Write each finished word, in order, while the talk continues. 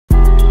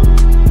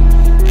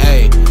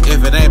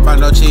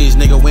no cheese,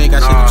 nigga, we ain't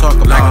got shit to talk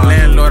about. Like a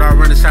landlord, I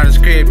run inside his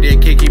crib,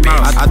 then kick him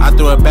out. I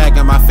threw it back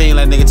at my fiend,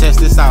 like nigga, test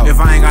this out. If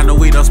I ain't got no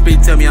weed, don't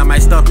speak to me, I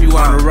might stump you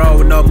on the road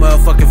with no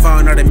motherfucking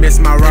phone, or they miss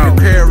my road. In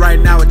the crib right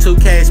now with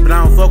 2Ks, but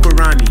I don't fuck with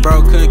Ronnie.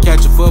 Bro couldn't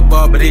catch a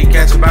football, but he can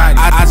catch a body.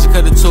 I just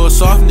cut it to a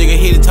soft nigga,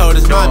 hit it, told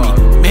his mommy.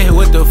 Man,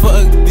 what the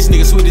fuck? This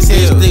nigga sweet as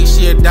hell. Think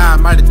she a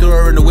dime, might have threw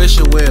her in the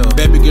wishing well.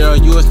 Baby girl,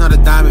 you is not a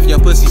dime if your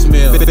pussy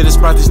smell. Finna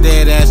spark this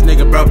dead ass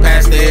nigga, bro,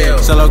 past the L.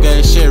 Solo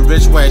gang shit,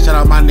 rich way, shout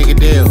out my nigga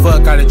Dill.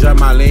 Fuck, I done drop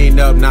my lean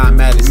up, now I'm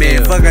mad as hell.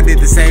 Man, fuck, I did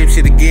the same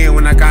shit again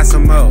when I got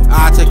some more.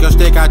 I'll take your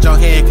stick out your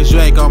hand, cause you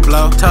ain't gon'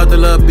 blow. Told the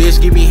little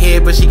bitch, give me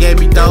head, but she gave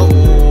me dope.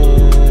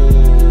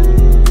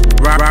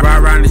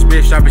 Ride around this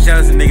bitch, dropping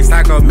shells and niggas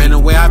taco. Man, the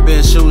way I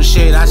been shooting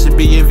shit, I should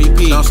be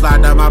MVP. Don't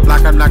slide down my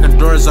block, I'm knocking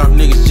doors off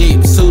niggas'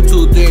 Jeeps.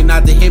 223,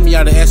 not to hit me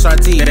out of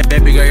SRT.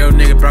 Baby girl, your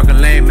nigga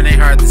broken lame and ain't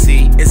hard to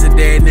see. It's a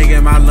dead nigga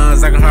in my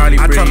lungs, I can hardly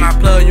breathe. I told my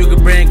plug you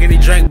can bring any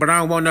drink, but I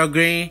don't want no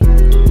green.